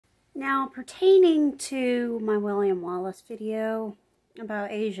Now, pertaining to my William Wallace video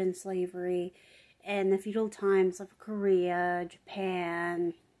about Asian slavery and the feudal times of Korea,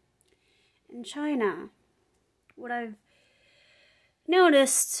 Japan, and China, what I've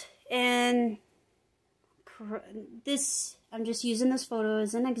noticed in this, I'm just using this photo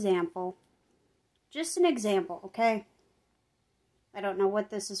as an example. Just an example, okay? I don't know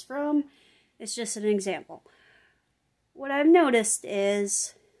what this is from. It's just an example. What I've noticed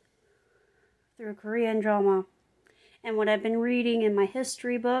is, through Korean drama, and what I've been reading in my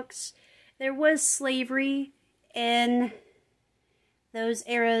history books, there was slavery in those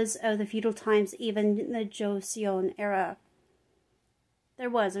eras of the feudal times, even in the Joseon era.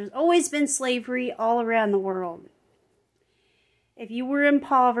 There's always been slavery all around the world. If you were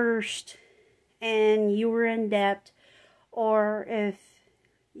impoverished and you were in debt, or if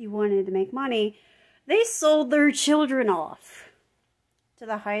you wanted to make money, they sold their children off to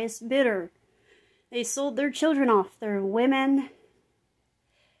the highest bidder. They sold their children off, their women,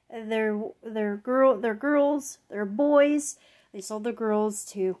 their girls, their boys. They sold the girls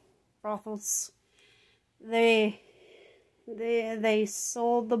to brothels. They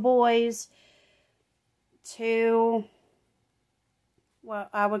sold the boys to what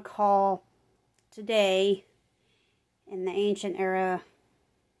I would call today, in the ancient era,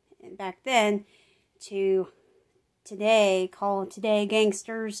 and back then, to today, call today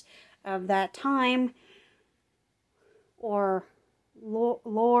gangsters of that time, or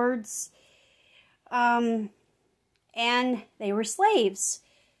lords, and they were slaves.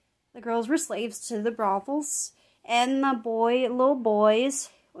 The girls were slaves to the brothels, and the little boys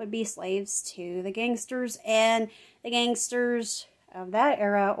would be slaves to the gangsters, and the gangsters of that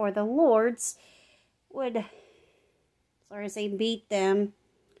era, or the lords, would, beat them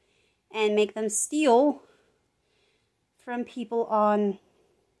and make them steal from people on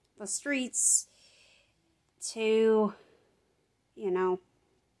the streets to,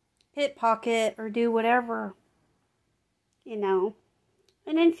 pickpocket or do whatever, And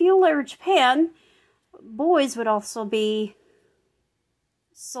in Feudal Era Japan, boys would also be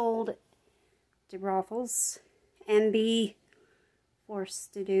sold to brothels and be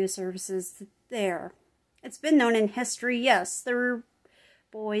forced to do services there. It's been known in history, yes, there were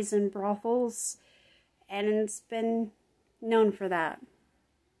boys in brothels, and it's been known for that.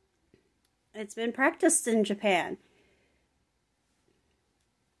 It's been practiced in Japan.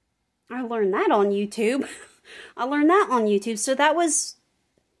 I learned that on YouTube. So that was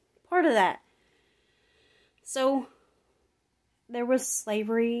part of that. So, there was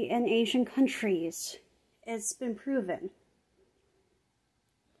slavery in Asian countries. It's been proven.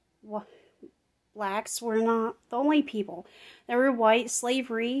 Blacks were not the only people. There were white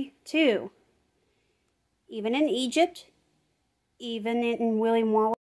slavery, too. Even in Egypt, even in William Wallace.